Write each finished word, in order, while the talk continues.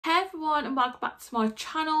everyone and welcome back to my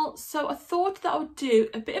channel. So I thought that I would do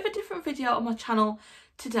a bit of a different video on my channel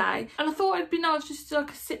today, and I thought it'd be nice just to do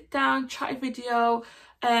like a sit down chatty video,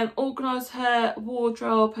 organise her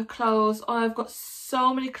wardrobe, her clothes. I've got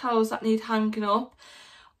so many clothes that need hanging up.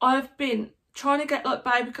 I've been trying to get like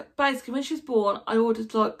basically when she was born I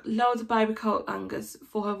ordered like loads of baby coat hangers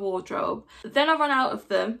for her wardrobe. Then I ran out of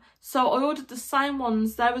them, so I ordered the same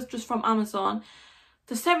ones. They was just from Amazon.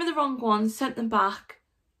 They sent me the wrong ones, sent them back,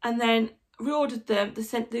 and then reordered them. They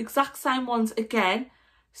sent the exact same ones again,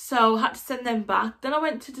 so I had to send them back. Then I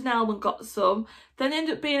went to Denel and got some. Then they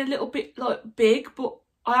ended up being a little bit like big, but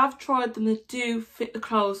I have tried them. They do fit the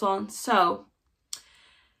clothes on, so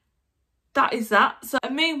that is that. So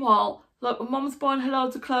and meanwhile, like my mum's buying her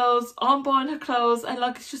loads of clothes, I'm buying her clothes, and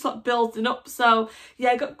like it's just like building up. So yeah,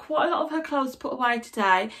 I got quite a lot of her clothes to put away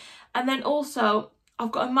today. And then also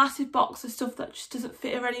I've got a massive box of stuff that just doesn't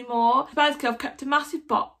fit her anymore. Basically I've kept a massive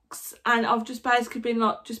box and I've just basically been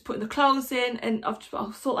like just putting the clothes in, and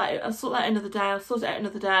I'll sort that out another day, I'll sort it out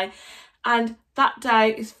another day. And that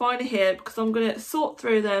day is finally here because I'm going to sort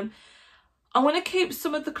through them. I'm going to keep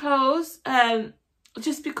some of the clothes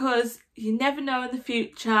just because you never know in the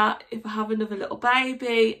future if I have another little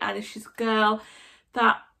baby, and if she's a girl,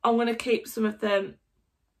 that I'm going to keep some of them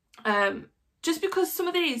just because some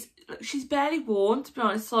of these she's barely worn, to be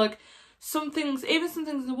honest. Like some things, even some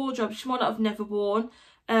things in the wardrobe she might not have never worn.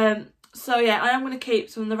 So yeah, I am going to keep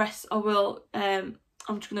some, and the rest I will I'm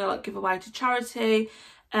just going to like give away to charity,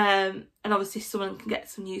 and obviously someone can get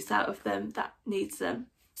some use out of them that needs them.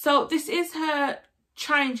 So this is her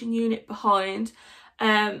changing unit behind,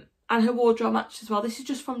 and her wardrobe match as well. This is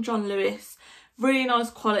just from John Lewis, really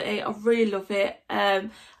nice quality, I really love it.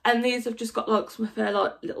 And these have just got like some of her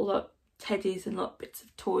like little like teddies and like bits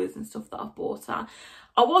of toys and stuff that I've bought her.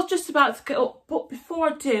 I was just about to get up, but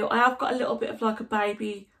before I do, I have got a little bit of like a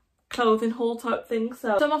baby clothing haul type thing.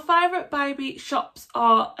 So my favourite baby shops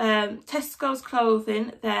are Tesco's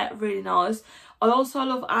clothing, they're really nice. I also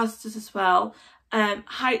love Asda's as well,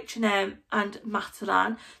 H&M and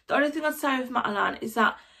Matalan. The only thing I'd say with Matalan is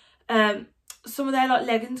that some of their like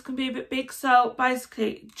leggings can be a bit big. So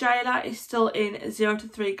basically Jayla is still in 0 to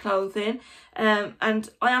 3 clothing, and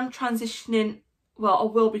I am transitioning, well I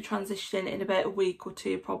will be transitioning in about a week or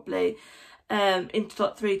two probably, into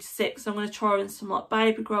like 3 to 6. So I'm going to try in some like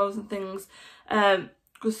baby grows and things,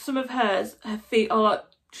 because some of her feet are like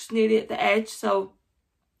just nearly at the edge. So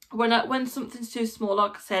when something's too small,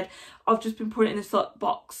 like I said, I've just been putting it in this like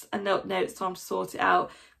box, and now it's time to sort it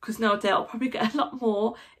out, because no doubt I'll probably get a lot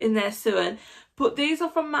more in there soon. But these are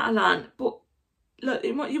from Matalan, but look,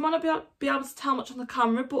 you might not be able to tell much on the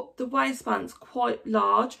camera, but the waistband's quite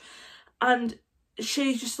large, and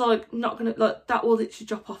she's just like not gonna, like that will literally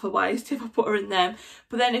drop off her waist if I put her in them.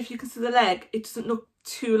 But then if you can see the leg, it doesn't look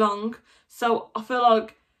too long, so I feel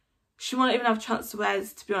like she might even have a chance to wear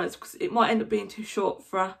this, to be honest, because it might end up being too short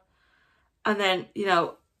for her. And then, you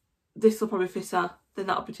know, this will probably fit her, then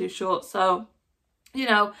that'll be too short. So, you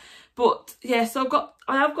know, but yeah, so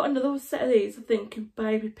I have got another set of these, I think, in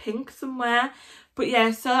baby pink somewhere. But yeah,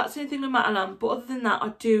 so that's the only thing with Matalan. But other than that,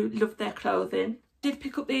 I do love their clothing. I did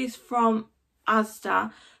pick up these from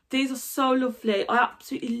Asda. These are so lovely. I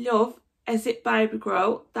absolutely love a zip baby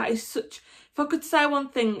grow. That is such, if I could say one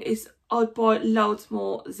thing, is I'd buy loads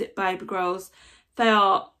more zip baby grows.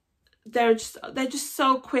 They're just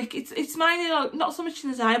so quick. It's mainly like not so much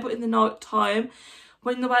in the day, but in the night time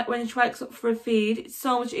when she wakes up for a feed, it's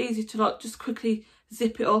so much easier to like just quickly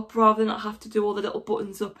zip it up rather than not have to do all the little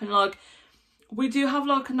buttons up. And like we do have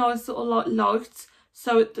like a nice little like light,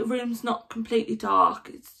 so the room's not completely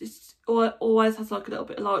dark. It's always has like a little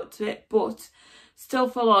bit of light to it, but still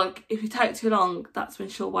feel like if you take too long, that's when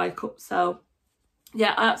she'll wake up. So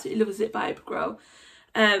yeah, I absolutely love a zip baby grow.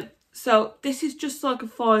 So this is just like a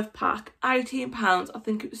 5-pack, £18. I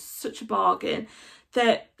think it was such a bargain.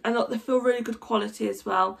 And look, they feel really good quality as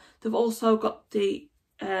well. They've also got the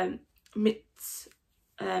mitts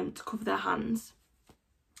to cover their hands.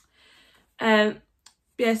 Yeah,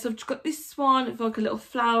 so I've just got this one with like a little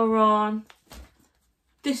flower on.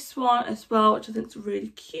 This one as well, which I think is really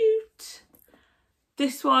cute.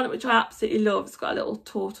 This one, which I absolutely love, it's got a little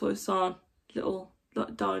tortoise on, little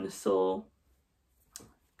like dinosaur.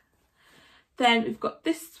 Then we've got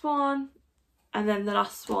this one, and then the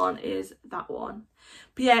last one is that one.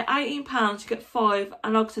 But yeah, £18, you get 5,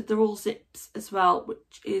 and like I said, they're all zips as well,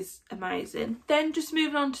 which is amazing. Then just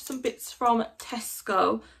moving on to some bits from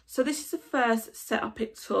Tesco. So this is the first set I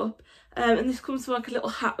picked up, and this comes with like a little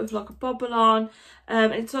hat with like a bobble on,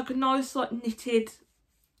 and it's like a nice like knitted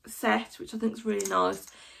set, which I think is really nice.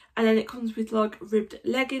 And then it comes with like ribbed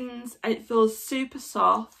leggings, and it feels super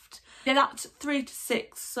soft. Yeah, that's 3 to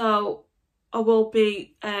 6, so I will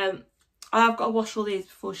be, I have got to wash all these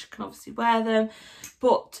before she can obviously wear them.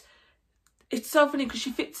 But it's so funny because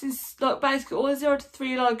she fits in, like, basically all the 0 to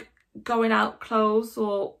 3, like, going out clothes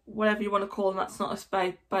or whatever you want to call them. That's not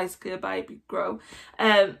basically a baby grow.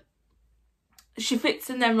 She fits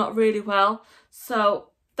in them not really well,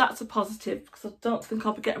 so that's a positive because I don't think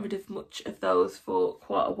I'll be getting rid of much of those for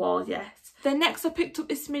quite a while yet. Then next I picked up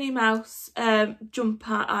this Minnie Mouse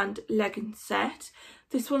jumper and legging set.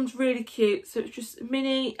 This one's really cute. So it's just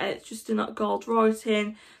Minnie, it's just in like gold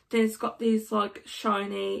writing. Then it's got these like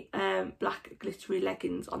shiny black glittery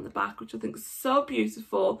leggings on the back, which I think is so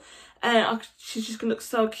beautiful. She's just gonna look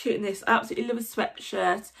so cute in this. I absolutely love a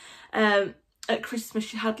sweatshirt. At Christmas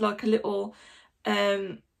she had like a little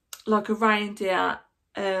like a reindeer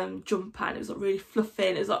jumper, and it was like really fluffy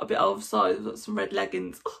and it was like a bit oversized with like some red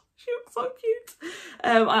leggings. Oh, she looks so cute.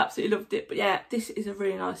 I absolutely loved it. But yeah, this is a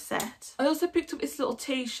really nice set. I also picked up this little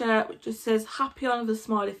t-shirt which just says happy on with a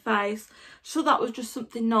smiley face. So that was just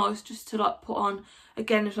something nice just to like put on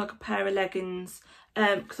again as like a pair of leggings,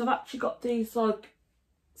 because I've actually got these like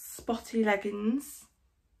spotty leggings.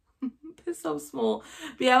 They're so small,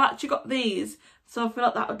 but yeah, I've actually got these, so I feel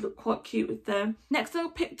like that would look quite cute with them. Next thing I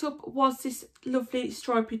picked up was this lovely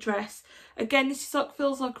stripy dress. Again, this is like,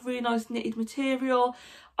 feels like a really nice knitted material.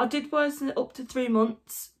 I did wear this up to 3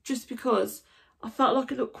 months just because I felt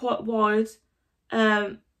like it looked quite wide,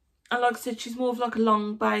 and like I said, she's more of like a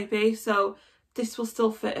long baby, so this will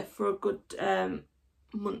still fit her for a good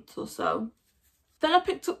month or so. Then I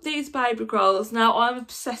picked up these baby girls. Now I'm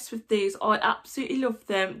obsessed with these. I absolutely love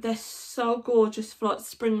them. They're so gorgeous for like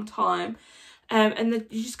springtime. And then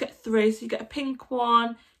you just get 3. So you get a pink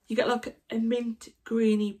one, you get like a mint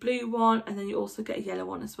greeny blue one, and then you also get a yellow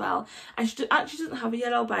one as well. And she actually doesn't have a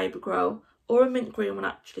yellow baby girl or a mint green one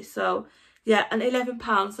actually. So yeah, and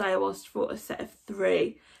 £11 there was for a set of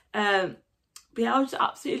 3. But yeah, I just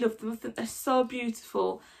absolutely love them. I think they're so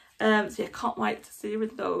beautiful. So yeah, can't wait to see you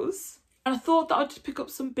with those. And I thought that I'd just pick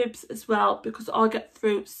up some bibs as well because I get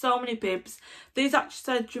through so many bibs. These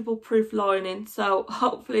actually say dribble proof lining, so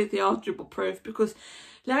hopefully they are dribble proof, because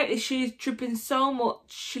lately she's dribbling so much.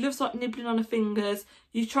 She loves like nibbling on her fingers.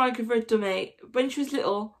 You try and give her a dummy. When she was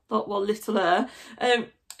little, like, well, littler,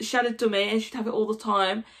 she had a dummy and she'd have it all the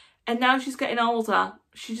time. And now she's getting older,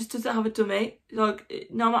 she just doesn't have a dummy. Like,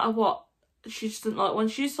 no matter what, she just doesn't like one.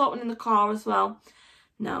 She used to like one in the car as well.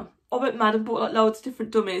 No. I went mad and bought like loads of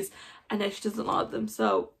different dummies, and now she doesn't like them,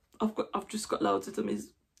 so I've just got loads of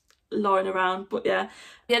dummies lying around. But yeah,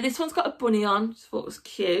 this one's got a bunny on, which I thought was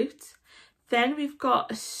cute. Then we've got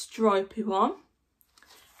a stripy one,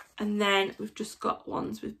 and then we've just got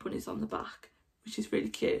ones with bunnies on the back, which is really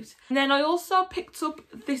cute. And then I also picked up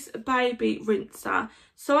this baby rinser.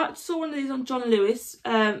 So I actually saw one of these on John Lewis,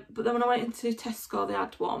 but then when I went into Tesco they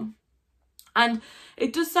had one, and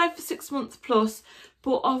it does say for 6 months plus,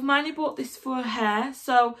 but I've mainly bought this for her hair.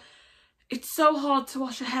 So it's so hard to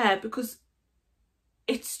wash her hair because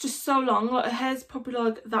it's just so long. Like, her hair's probably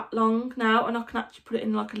like that long now, and I can actually put it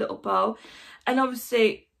in like a little bow. And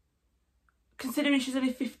obviously, considering she's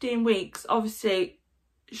only 15 weeks, obviously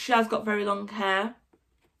she has got very long hair.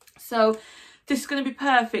 So this is going to be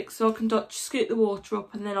perfect, so I can just scoot the water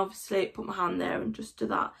up and then obviously put my hand there and just do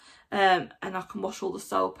that. And I can wash all the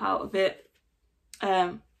soap out of it.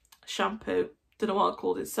 Shampoo. Don't know what I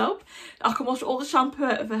called it, soap. I can wash all the shampoo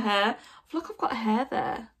out of her hair. I feel like I've got a hair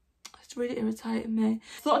there. It's really irritating me.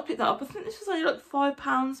 I thought I'd pick that up. I think this was only like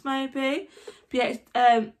 £5 maybe. But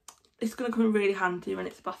yeah, it's going to come in really handy when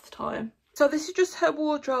it's bath time. So this is just her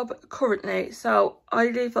wardrobe currently. So I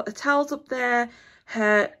leave like the towels up there,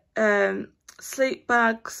 her sleep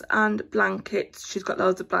bags and blankets. She's got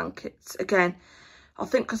loads of blankets. Again, I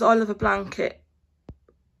think because I love a blanket,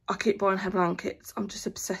 I keep buying her blankets. I'm just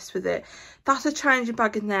obsessed with it. That's a changing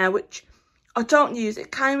bag in there, which I don't use.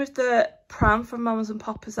 It came with the pram from Mums and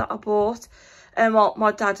Poppers that I bought. Well,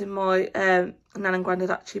 my dad and my nan and granddad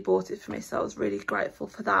actually bought it for me, so I was really grateful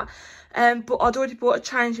for that. But I'd already bought a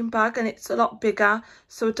changing bag, and it's a lot bigger,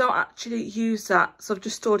 so I don't actually use that. So I've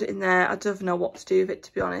just stored it in there. I don't know what to do with it,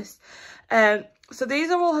 to be honest. So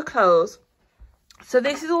these are all her clothes. So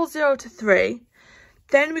this is all 0 to 3.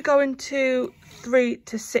 Then we go into 3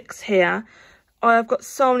 to 6 here. I've got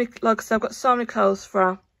so many, like I said, I've got so many clothes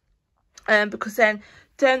for her. Because then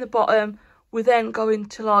down the bottom, we then go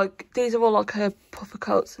into like, these are all like her puffer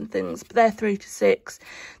coats and things, but they're 3 to 6.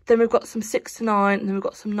 Then we've got some 6 to 9, and then we've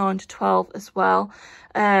got some 9 to 12 as well.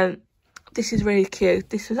 This is really cute.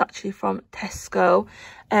 This was actually from Tesco.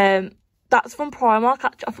 That's from Primark.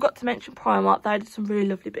 Actually, I forgot to mention Primark. They did some really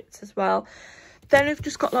lovely bits as well. Then we've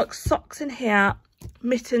just got like socks in here.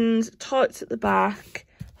 mittens, tights at the back,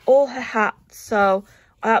 all her hats. So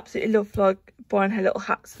I absolutely love like buying her little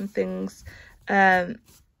hats and things.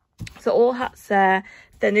 So all hats there.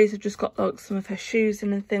 Then these have just got like some of her shoes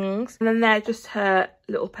in and things. And then they're just her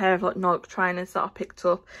little pair of like Nike trainers that I picked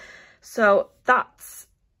up. So that's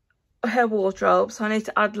her wardrobe. So I need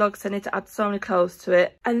to add lugs. I need to add so many clothes to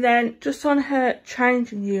it. And then just on her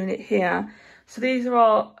changing unit here. So these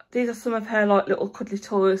are some of her like little cuddly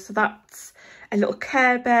toys. So that's a little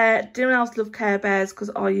Care Bear. Do anyone else love Care Bears?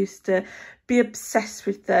 Because I used to be obsessed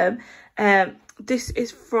with them. This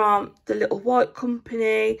is from the Little White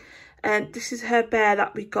Company. And this is her bear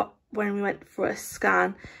that we got when we went for a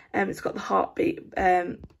scan. It's got the heartbeat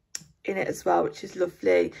in it as well, which is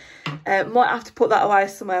lovely. Might have to put that away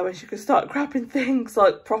somewhere when she can start grabbing things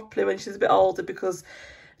like properly when she's a bit older, because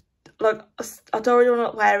like I don't really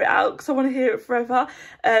want to wear it out because I want to hear it forever.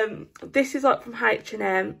 This is like from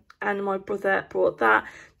H&M, and my brother brought that.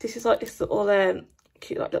 This is like this little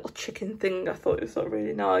cute like little chicken thing. I thought it was like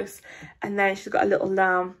really nice. And then she's got a little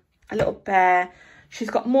lamb, a little bear. She's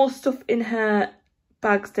got more stuff in her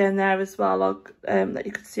bags down there as well, like that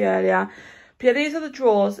you could see earlier. But yeah, these are the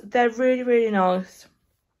drawers. They're really, really nice.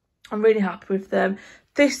 I'm really happy with them.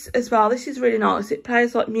 This as well, this is really nice. It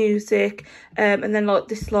plays like music, and then like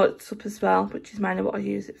this lights up as well, which is mainly what I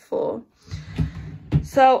use it for.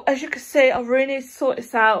 So as you can see, I really need to sort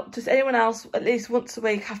this out. Does anyone else at least once a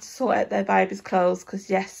week have to sort out their baby's clothes? Because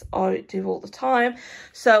yes, I do all the time.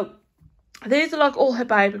 So these are like all her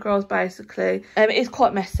baby girls basically. It is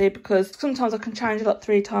quite messy because sometimes I can change her like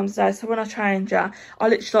 3 times a day. So when I change her, I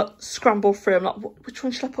literally like scramble through. I'm like, which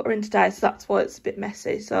one should I put her in today? So that's why it's a bit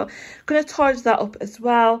messy. So I'm going to tidy that up as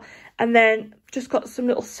well. And then just got some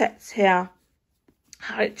little sets here.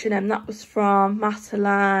 H&M, that was from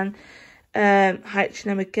Matalan.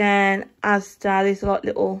 H&M again. Asda, these are like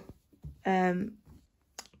little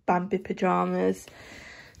Bambi pyjamas.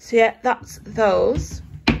 So yeah, that's those.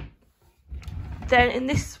 Then in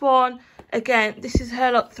this one, again, this is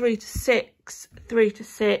her like 3 to 6,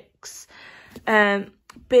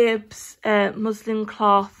 bibs, muslin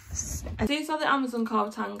cloths. And these are the Amazon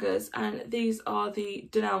coat hangers, and these are the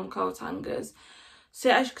Dunelm coat hangers. So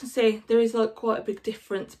as you can see, there is like quite a big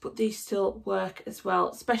difference, but these still work as well,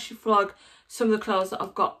 especially for like some of the clothes that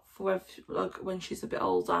I've got for like when she's a bit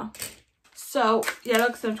older. So yeah,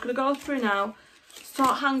 like I said, I'm just gonna go through now,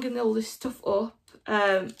 start hanging all this stuff up.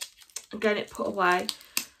 And getting it put away.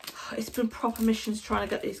 It's been proper missions trying to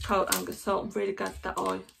get these coat hangers, so I'm really glad that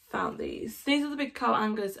I found these. These are the big coat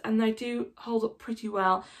hangers, and they do hold up pretty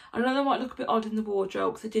well. I know they might look a bit odd in the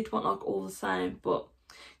wardrobe because I did want like all the same, but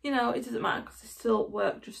you know, it doesn't matter because they still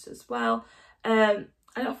work just as well. And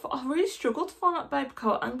I really struggled to find like baby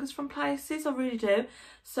coat hangers from places, I really do.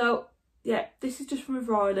 So yeah, this is just from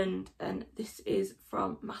River Island, and this is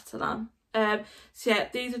from Matalan. So yeah,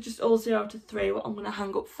 these are just all 0 to 3 what I'm going to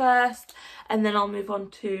hang up first, and then I'll move on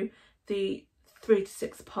to the 3 to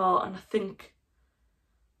 6 part, and I think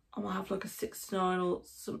I might have like a 6 to 9 or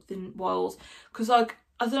something wild, because like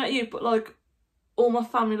I don't know you, but like all my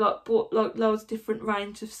family like bought like loads of different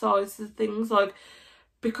range of sizes of things, like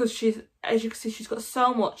because she's, as you can see, she's got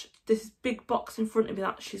so much. This big box in front of me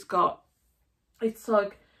that she's got, it's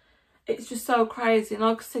like, it's just so crazy. And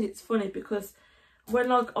like I said, it's funny because when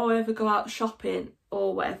like I ever go out shopping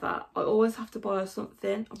or whatever, I always have to buy her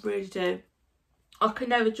something. I really do. I can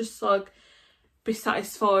never just like be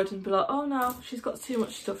satisfied and be like, oh no, she's got too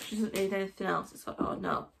much stuff, she doesn't need anything else. It's like, oh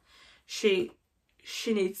no, she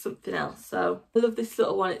needs something else. So I love this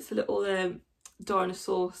little one. It's a little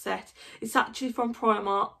dinosaur set. It's actually from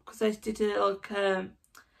Primark because they did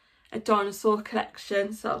a dinosaur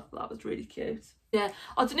collection, so that was really cute. Yeah,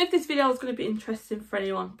 I don't know if this video is going to be interesting for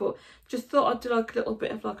anyone, but just thought I'd do like a little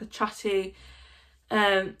bit of like a chatty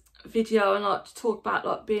video, and like to talk about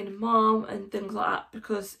like being a mom and things like that,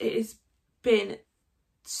 because it has been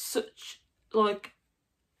such like,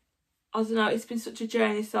 I don't know, it's been such a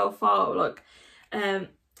journey so far. Like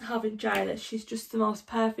having Jayla, she's just the most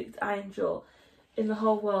perfect angel in the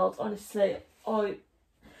whole world, honestly. Do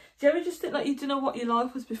you ever just think like you don't know what your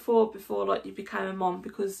life was before like you became a mom?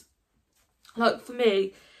 Because like for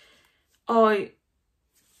me, that's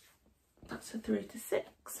a 3 to 6,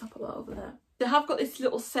 I'll put that over there. They have got this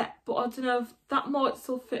little set, but I don't know if that might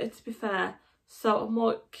still fit it, to be fair, so I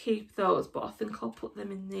might keep those, but I think I'll put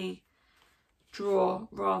them in the drawer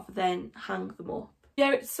rather than hang them up.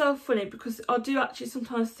 Yeah, it's so funny because I do actually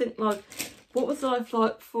sometimes think like, what was life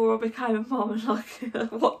like before I became a mom, and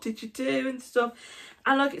like what did you do and stuff,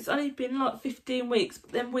 and like it's only been like 15 weeks,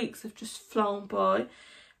 but them weeks have just flown by.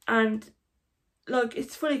 And like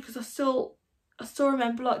it's funny because I still I still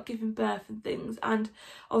remember like giving birth and things, and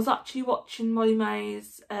I was actually watching Molly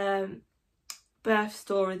May's birth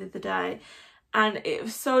story the other day, and it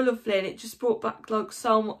was so lovely, and it just brought back like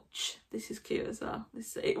so much. This is cute as well.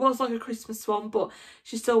 It was like a Christmas one, but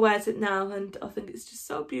she still wears it now, and I think it's just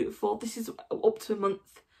so beautiful. This is up to a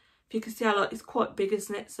month. If you can see how like it's quite big,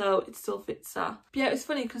 isn't it? So it still fits her. But yeah, it's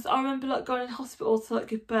funny because I remember like going in hospital to like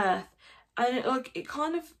give birth, and it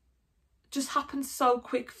kind of just happened so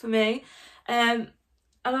quick for me. And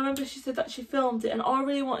I remember she said that she filmed it, and I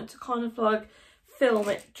really wanted to kind of like film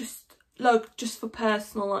it just for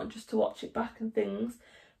personal, like just to watch it back and things.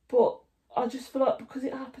 But I just feel like because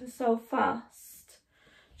it happened so fast.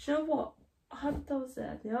 Do you know what? I had those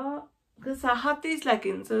there. They are. Because I had these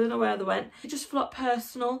leggings, I don't know where they went. It just felt like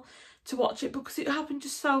personal to watch it because it happened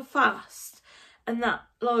just so fast, and that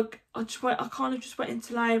like I kind of just went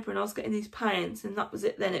into labour and I was getting these pains, and that was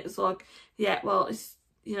it. Then it was like, yeah, well, it's,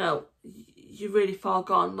 you know, you're really far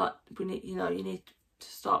gone. Like we need, you know, you need to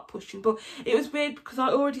start pushing. But it was weird because I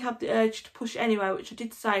already had the urge to push anyway, which I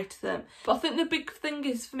did say to them. But I think the big thing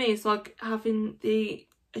is for me is like having the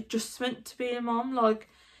adjustment to being a mum. Like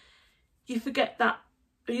you forget that.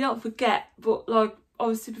 You don't forget, but like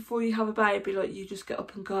obviously before you have a baby, like you just get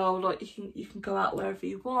up and go. Like you can go out wherever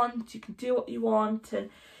you want, you can do what you want, and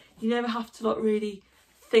you never have to like really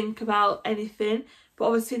think about anything. But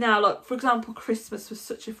obviously now, like for example, Christmas was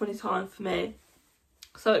such a funny time for me.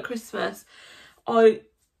 So at Christmas, we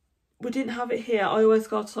didn't have it here. I always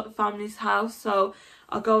go to like family's house, so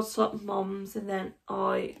I go to like mum's, and then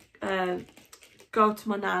I go to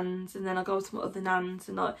my nan's, and then I go to my other nan's,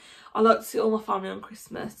 and I like to see all my family on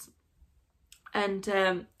Christmas. And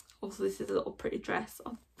also this is a little pretty dress.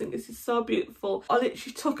 I think this is so beautiful. I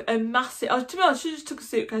literally took a massive, to be honest, I should have just took a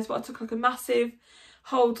suitcase, but I took like a massive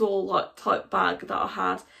hold all like type bag that I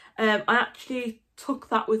had. I actually took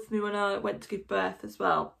that with me when I went to give birth as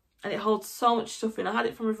well, and it holds so much stuff in. I had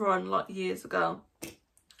it from a run like years ago.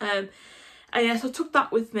 And yes, I took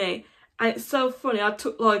that with me, and it's so funny. I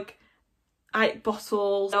took like 8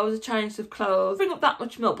 bottles. There was a change of clothes. Bring up that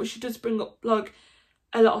much milk, but she does bring up like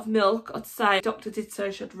a lot of milk, I'd say. The doctor did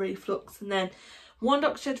say she had reflux, and then one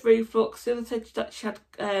doctor had reflux, the other said that she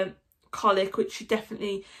had colic, which she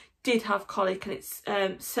definitely did have colic, and it's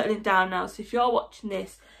settling down now. So if you're watching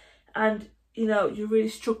this and you know you're really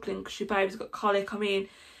struggling because your baby's got colic, I mean,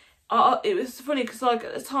 it was funny because like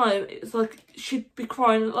at the time it was like she'd be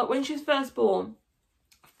crying like when she was first born.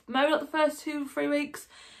 Maybe like the first 2-3 weeks,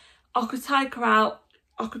 I could take her out,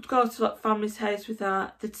 I could go to like family's house with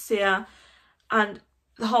her, they'd see her, and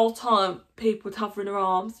the whole time people would have her in her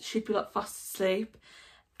arms, she'd be like fast asleep.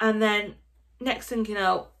 And then next thing you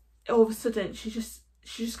know, all of a sudden she just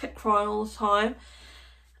kept crying all the time.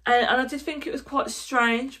 And I did think it was quite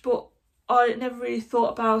strange, but I never really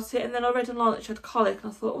thought about it. And then I read online that she had colic,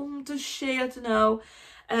 and I thought, does she? I don't know.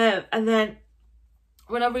 And then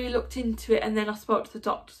when I really looked into it, and then I spoke to the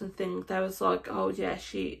doctors and things, they was like, oh yeah,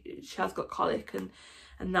 she has got colic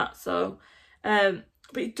and that. So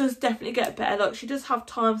but it does definitely get better. Like she does have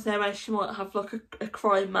times there where she might have like a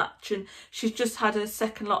crying match, and she's just had a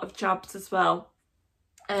second lot of jabs as well.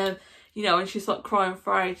 You know, and she's like crying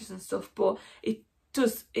for ages and stuff. But it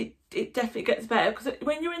definitely gets better, because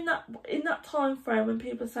when you're in that time frame when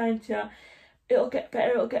people are saying to you, it'll get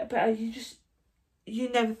better, you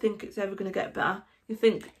never think it's ever going to get better. You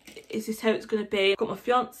think, is this how it's going to be? I've got my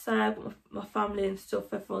fiance, I've got my family and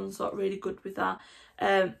stuff, everyone's like really good with that.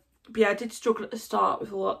 But yeah, I did struggle at the start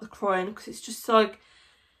with all like the crying, because it's just like,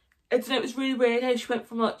 I don't know, it was really weird how she went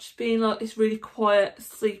from like just being like this really quiet,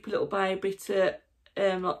 sleepy little baby to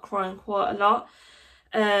like crying quite a lot.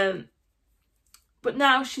 But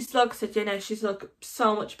now she's, like I said, you know, she's like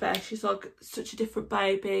so much better. She's like such a different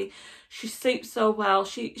baby. She sleeps so well.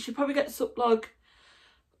 She probably gets up like,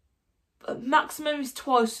 maximum is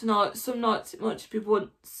twice a night. Some nights it might just be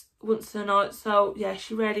once a night. So yeah,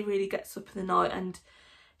 she really gets up in the night, and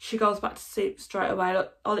she goes back to sleep straight away.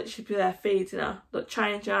 Like I'll literally be there feeding her, like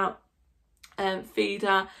change out, feed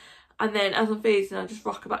her, and then as I'm feeding her, I just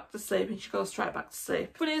rock her back to sleep, and she goes straight back to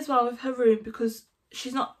sleep. Funny as well with her room, because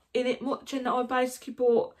she's not in it much, and I basically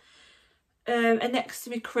bought a next to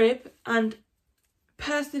me crib, and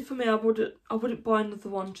personally for me, I wouldn't buy another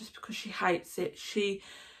one just because she hates it. She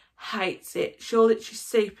hates it. She'll literally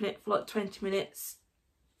sleep in it for like 20 minutes,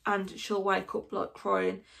 and she'll wake up like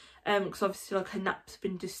crying, because obviously like her nap's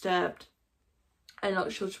been disturbed, and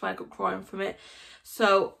like she'll just wake up crying from it.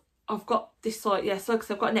 So I've got this like, yeah, so like I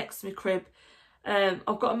said, I've got a next to me crib.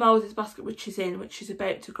 I've got a Moses basket which she's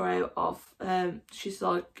about to grow out of. She's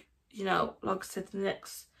like, you know, like I said, the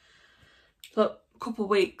next like couple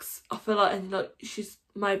of weeks, I feel like, and like she's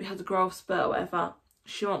maybe had a growth spurt or whatever,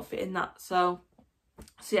 she won't fit in that. So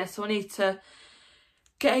yeah, so I need to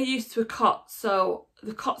get her used to a cot. So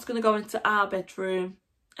the cot's going to go into our bedroom.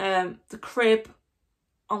 The crib,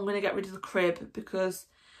 I'm going to get rid of the crib because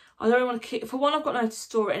I don't really want to keep, for one, I've got nowhere to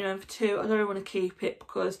store it anyway, and for two, I don't really want to keep it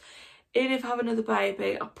because even if I have another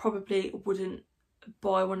baby, I probably wouldn't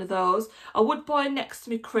buy one of those. I would buy next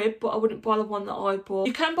to my crib, but I wouldn't buy the one that I bought.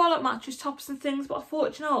 You can buy like mattress tops and things, but I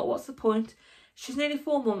thought, you know what, what's the point? She's nearly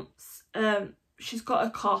 4 months. She's got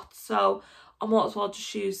a cot, so I might as well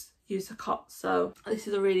just use a cot. So this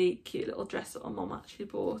is a really cute little dress that my mum actually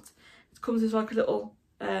bought. It comes with like a little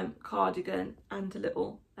cardigan and a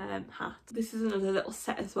little hat. This is another little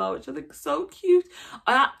set as well, which I think is so cute.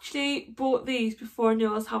 I actually bought these before I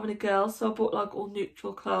knew I was having a girl, so I bought like all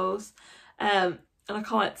neutral clothes. And I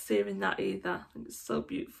can't wait to see her in that either. I think it's so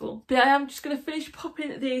beautiful. But yeah, I am just going to finish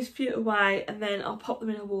popping these few away, and then I'll pop them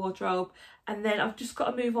in a wardrobe. And then I've just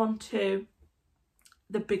got to move on to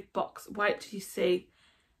the big box. Wait till you see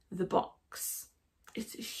the box.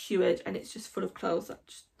 It's huge and it's just full of clothes that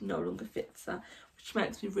just no longer fits her, which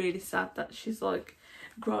makes me really sad that she's like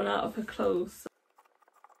grown out of her clothes.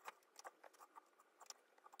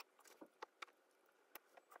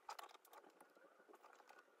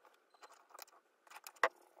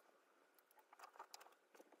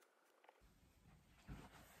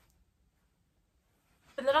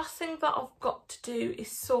 And the last thing that I've got to do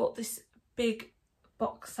is sort this big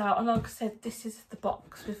box out. And like I said, this is the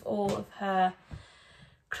box with all of her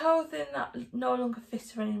clothing that no longer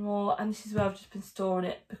fit her anymore. And this is where I've just been storing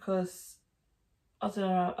it because I don't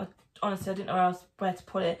know, honestly I didn't know where to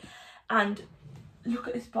put it. And look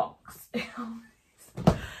at this box.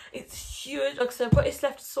 It's huge. Like I said, I've got this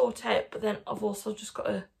left to sort out, but then I've also just got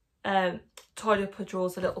to tidy up her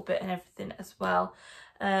drawers a little bit and everything as well.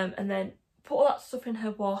 And then put all that stuff in her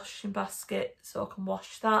washing basket so I can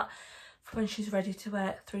wash that for when she's ready to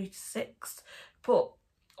wear 3 to 6. But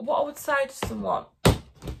what I would say to someone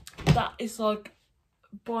that is like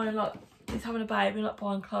buying, like, is having a baby, not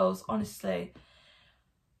buying clothes, honestly,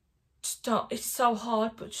 just don't, it's so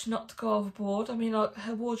hard, but just not to go overboard. I mean, like,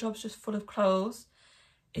 her wardrobe's just full of clothes.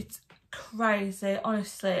 It's crazy,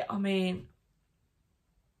 honestly. I mean,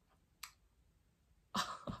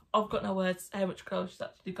 I've got no words how much clothes she's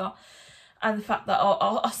actually got. And the fact that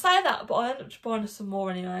I say that, but I end up just buying her some more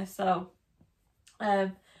anyway. So, but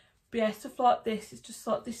yeah, stuff like this. It's just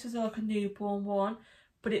like, this was like a newborn one,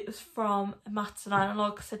 but it was from Matalan. And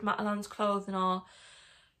like I said, Matalan's clothing are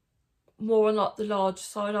more on like the large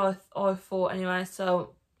side, I thought anyway.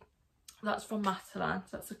 So that's from Matalan.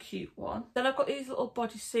 So that's a cute one. Then I've got these little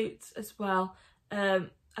bodysuits as well. And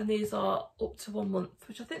these are up to 1 month,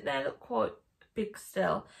 which I think they look quite big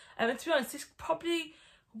still. And to be honest, this probably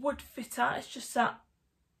would fit her. It's just that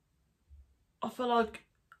I feel like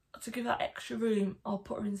to give that extra room, I'll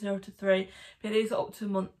put her in 0 to 3. But yeah, these are up to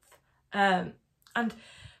 1 month. And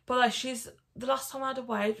by the way, she's, the last time I had a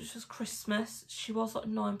wage, which was Christmas, she was like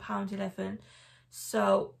 £9.11.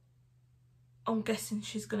 So I'm guessing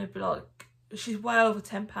she's gonna be like, she's way over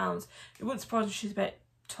 £10. It wouldn't surprise me if she's about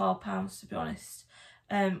 £12, to be honest.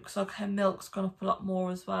 Because like her milk's gone up a lot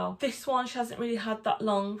more as well. This one she hasn't really had that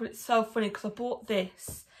long, but it's so funny because I bought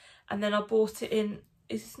this and then I bought it in,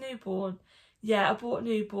 is this newborn? Yeah, I bought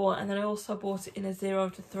newborn, and then I also bought it in a 0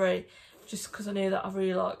 to 3 just because I knew that I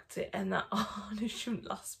really liked it and that I knew she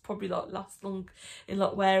wouldn't probably last long in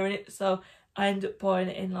like wearing it. So I ended up buying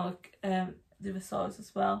it in like the other size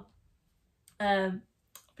as well. But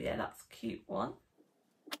yeah, that's a cute one.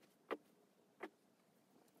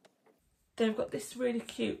 Then I've got this really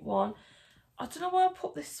cute one. I don't know why I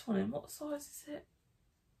put this one in. What size is it?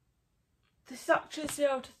 This is actually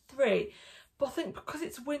 0 to 3. But I think because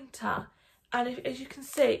it's winter, and if, as you can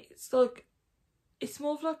see, it's like, it's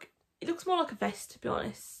more of like, it looks more like a vest, to be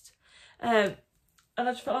honest. And I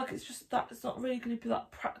just felt like it's just that it's not really going to be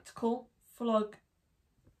that practical for like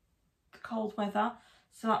the cold weather.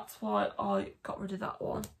 So that's why I got rid of that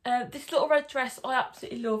one. This little red dress I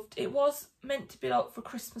absolutely loved. It was meant to be like for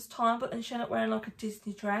Christmas time, but then she ended up wearing like a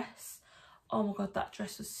Disney dress. Oh my god, that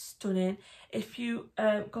dress was stunning. If you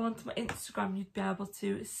go onto my Instagram, you'd be able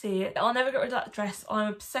to see it. I'll never get rid of that dress. I'm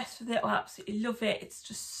obsessed with it. I absolutely love it. It's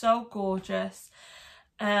just so gorgeous.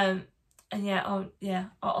 And yeah,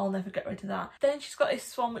 I'll never get rid of that. Then she's got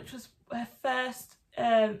this one, which was her first,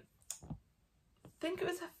 I think it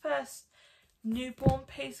was her first newborn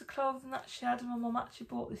piece of clothing that she had, and my mum actually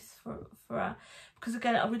bought this for her because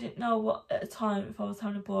again we didn't know what at the time if I was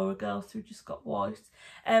having a boy or a girl, so we just got white.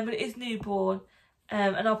 But it is newborn,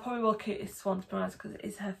 and I'll probably will keep this one, to be honest, because it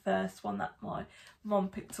is her first one that my mum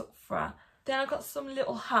picked up for her. Then I got some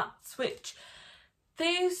little hats, which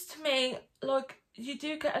these to me, like, you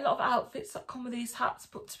do get a lot of outfits that come with these hats,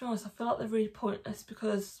 but to be honest, I feel like they're really pointless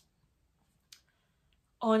because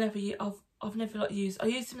I've never like used. I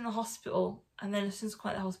used them in the hospital, and then as soon as I got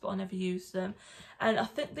out of the hospital, I never used them. And I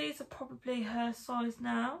think these are probably her size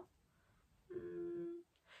now.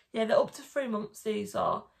 Yeah, they're up to 3 months. These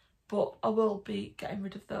are, but I will be getting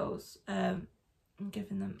rid of those and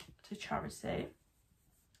giving them to charity.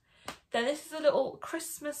 Then this is a little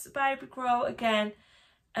Christmas baby grow again.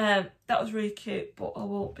 That was really cute, but I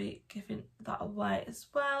will be giving that away as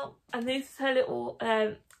well. And this is her little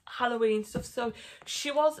Halloween stuff. So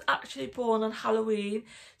she was actually born on Halloween.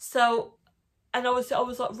 So, and obviously I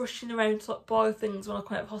was like rushing around to like buy things when I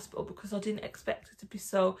came out of hospital because I didn't expect her to be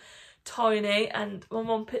so tiny. And my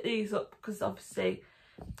mum picked these up because obviously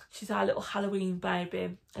she's our little Halloween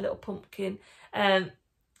baby, a little pumpkin. And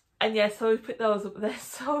yeah, so we put those up. They're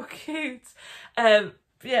so cute.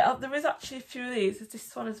 Yeah, there is actually a few of these. There's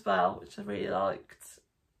this one as well, which I really liked.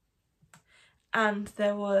 And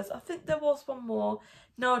there was, I think there was one more.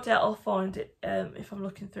 No doubt I'll find it if I'm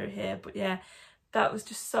looking through here. But yeah, that was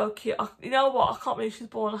just so cute. You know what? I can't believe she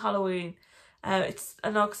was born on Halloween. And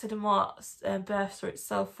like I said in my birthday, it's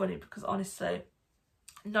so funny because honestly,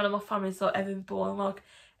 none of my family's like ever been born like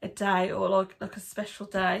a day or like a special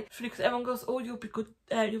day. It's funny because everyone goes, oh, you'll be good,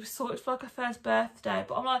 you'll be sorted for like a first birthday.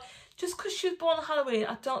 But I'm like, just because she was born on Halloween,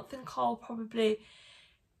 I don't think I'll probably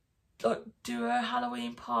like do a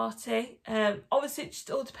Halloween party. Obviously it just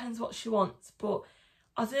all depends what she wants, but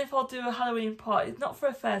I don't know if I'll do a Halloween party. Not for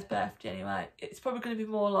her first birthday anyway. It's probably going to be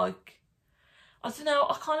more like, I don't know,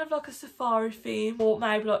 I kind of like a safari theme, or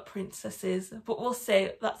maybe like princesses, but we'll see.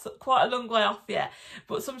 That's quite a long way off yet,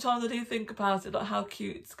 but sometimes I do think about it, like how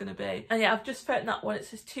cute it's going to be. And yeah, I've just found that one. It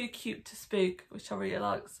says too cute to spook, which I really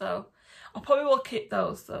like, so I probably will keep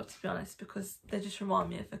those though, to be honest, because they just remind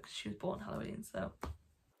me of her because she was born Halloween, so.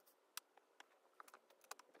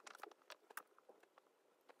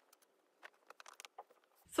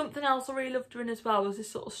 Something else I really loved doing as well was this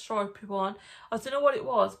sort of stripy one. I don't know what it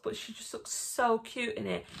was, but she just looks so cute in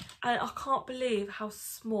it. And I can't believe how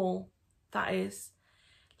small that is.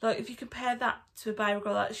 Like, if you compare that to a baby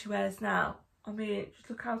girl that she wears now, I mean, just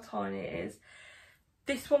look how tiny it is.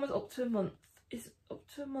 This one was up to a month. It's up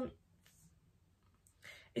to a month.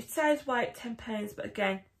 It says weight £10, but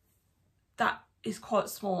again, that is quite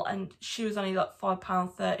small. And she was only like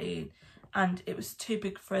 £5.13, and it was too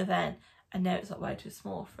big for her then. And now it's like way too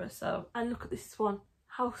small for her, so. And look at this one,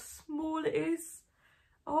 how small it is.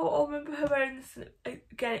 Oh, I remember her wearing this, and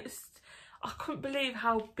again, it was, I couldn't believe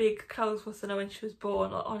how big clothes was, I know, when she was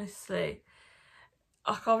born. Like, honestly,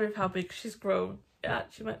 I can't believe how big she's grown. It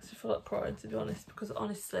actually makes me feel like crying, to be honest, because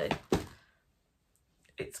honestly,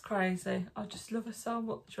 it's crazy. I just love her so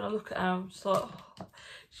much. When I look at her, I'm just like, oh,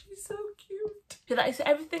 she's so cute. Yeah, that is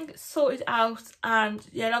everything sorted out, and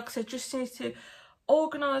yeah, like I said, just need to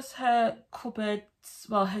organise her cupboards,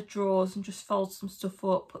 well, her drawers, and just fold some stuff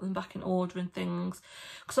up, put them back in order and things.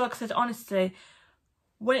 Because like I said, honestly,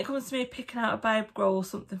 when it comes to me picking out a babe girl or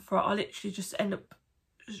something for her, I literally just end up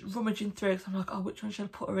just rummaging through, because I'm like, oh, which one should I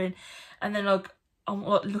put her in? And then like I'm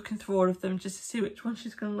like looking through all of them just to see which one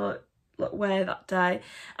she's gonna like wear that day.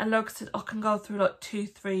 And like I said, I can go through like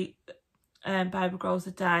 2-3 baby girls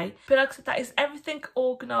a day. But like I said, that is everything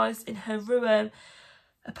organised in her room.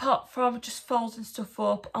 Apart from just folding stuff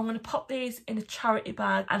up, I'm going to pop these in a charity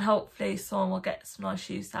bag, and hopefully someone will get some nice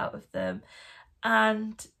use out of them.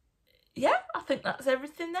 And yeah, I think that's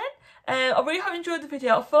everything then. I really have enjoyed the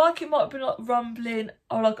video. I feel like it might have been like rambling,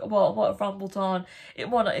 or like, well, I might have rambled on. It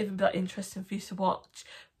might not even be that interesting for you to watch,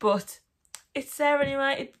 but it's there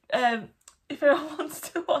anyway. If anyone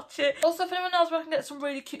wants to watch it. Also, if anyone knows where I can get some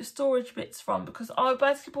really cute storage bits from, because I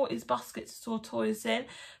basically bought these baskets to store toys in,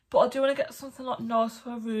 but I do want to get something like nice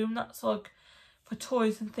for a room that's like for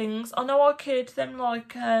toys and things. I know I could them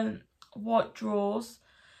like white drawers,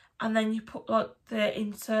 and then you put like the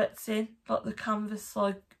inserts in, like the canvas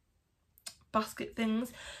like basket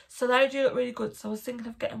things, so they do look really good. So I was thinking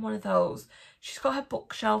of getting one of those. She's got her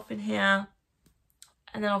bookshelf in here,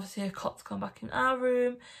 and then obviously her cot's gone back in our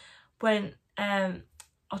room when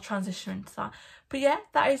I'll transition into that. But yeah,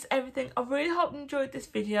 that is everything. I really hope you enjoyed this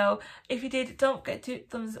video. If you did, don't forget to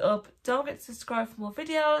thumbs it up, don't forget to subscribe for more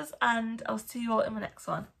videos, and I'll see you all in my next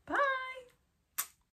one. Bye.